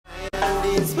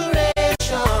the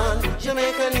inspiration,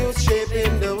 Jamaican youth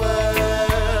shaping the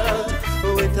world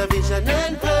with a vision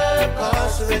and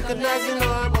purpose, recognizing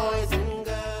our boys and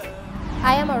girls.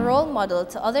 I am a role model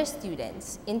to other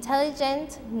students,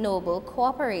 intelligent, noble,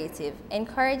 cooperative,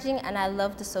 encouraging, and I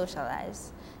love to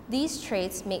socialize. These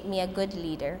traits make me a good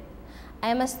leader. I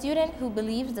am a student who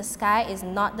believes the sky is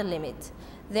not the limit.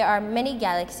 There are many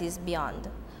galaxies beyond.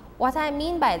 What I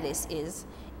mean by this is,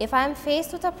 if I am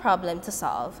faced with a problem to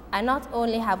solve, I not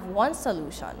only have one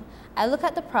solution, I look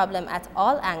at the problem at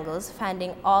all angles,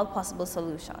 finding all possible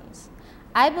solutions.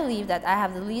 I believe that I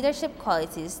have the leadership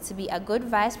qualities to be a good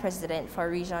vice president for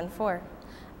Region 4.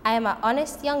 I am an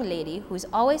honest young lady who is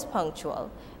always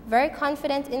punctual, very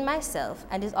confident in myself,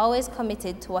 and is always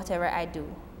committed to whatever I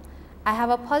do. I have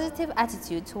a positive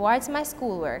attitude towards my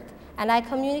schoolwork, and I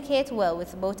communicate well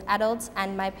with both adults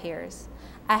and my peers.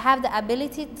 I have the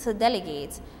ability to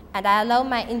delegate, and I allow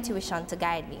my intuition to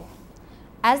guide me.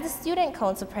 As the Student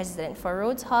Council President for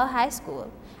Rhodes Hall High School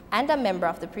and a member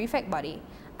of the prefect body,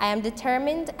 I am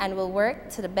determined and will work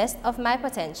to the best of my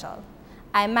potential.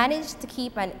 I managed to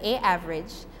keep an A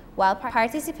average while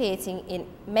participating in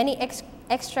many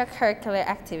extracurricular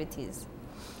activities.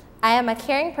 I am a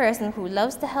caring person who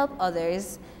loves to help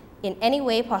others in any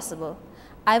way possible.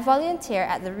 I volunteer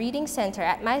at the reading center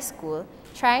at my school,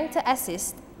 trying to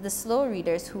assist the slow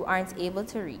readers who aren't able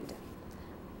to read.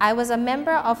 I was a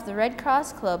member of the Red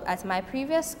Cross Club at my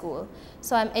previous school,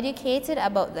 so I'm educated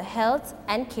about the health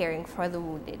and caring for the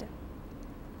wounded.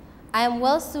 I am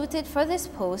well suited for this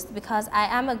post because I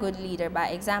am a good leader by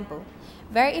example,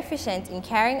 very efficient in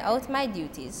carrying out my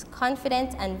duties,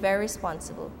 confident and very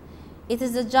responsible. It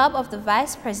is the job of the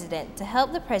Vice President to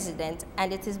help the President,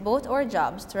 and it is both our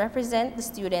jobs to represent the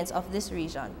students of this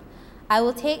region. I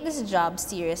will take this job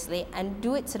seriously and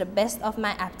do it to the best of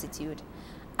my aptitude.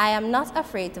 I am not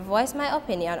afraid to voice my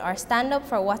opinion or stand up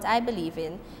for what I believe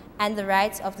in and the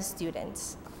rights of the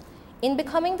students. In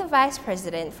becoming the Vice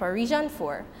President for Region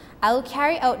 4, I will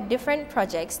carry out different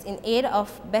projects in aid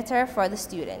of better for the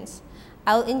students.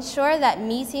 I will ensure that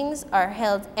meetings are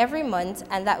held every month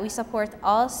and that we support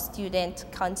all student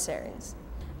concerns.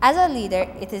 As a leader,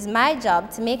 it is my job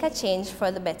to make a change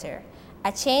for the better.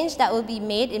 A change that will be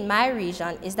made in my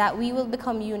region is that we will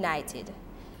become united.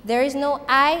 There is no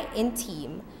I in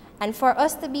team, and for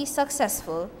us to be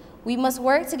successful, we must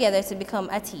work together to become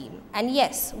a team. And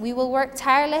yes, we will work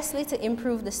tirelessly to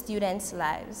improve the students'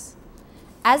 lives.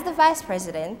 As the Vice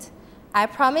President, I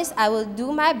promise I will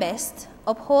do my best,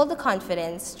 uphold the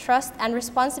confidence, trust, and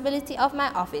responsibility of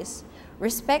my office,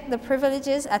 respect the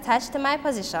privileges attached to my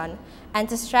position, and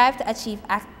to strive to achieve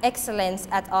excellence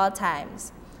at all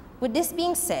times. With this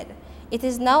being said, it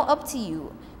is now up to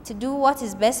you to do what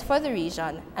is best for the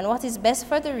region, and what is best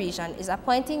for the region is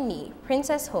appointing me,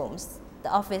 Princess Holmes, the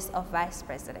office of Vice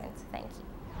President. Thank you.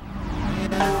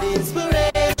 And the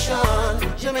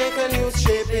inspiration, Jamaican youth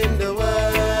shaping the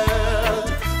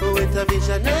world with a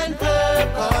vision and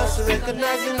purpose,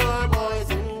 recognizing our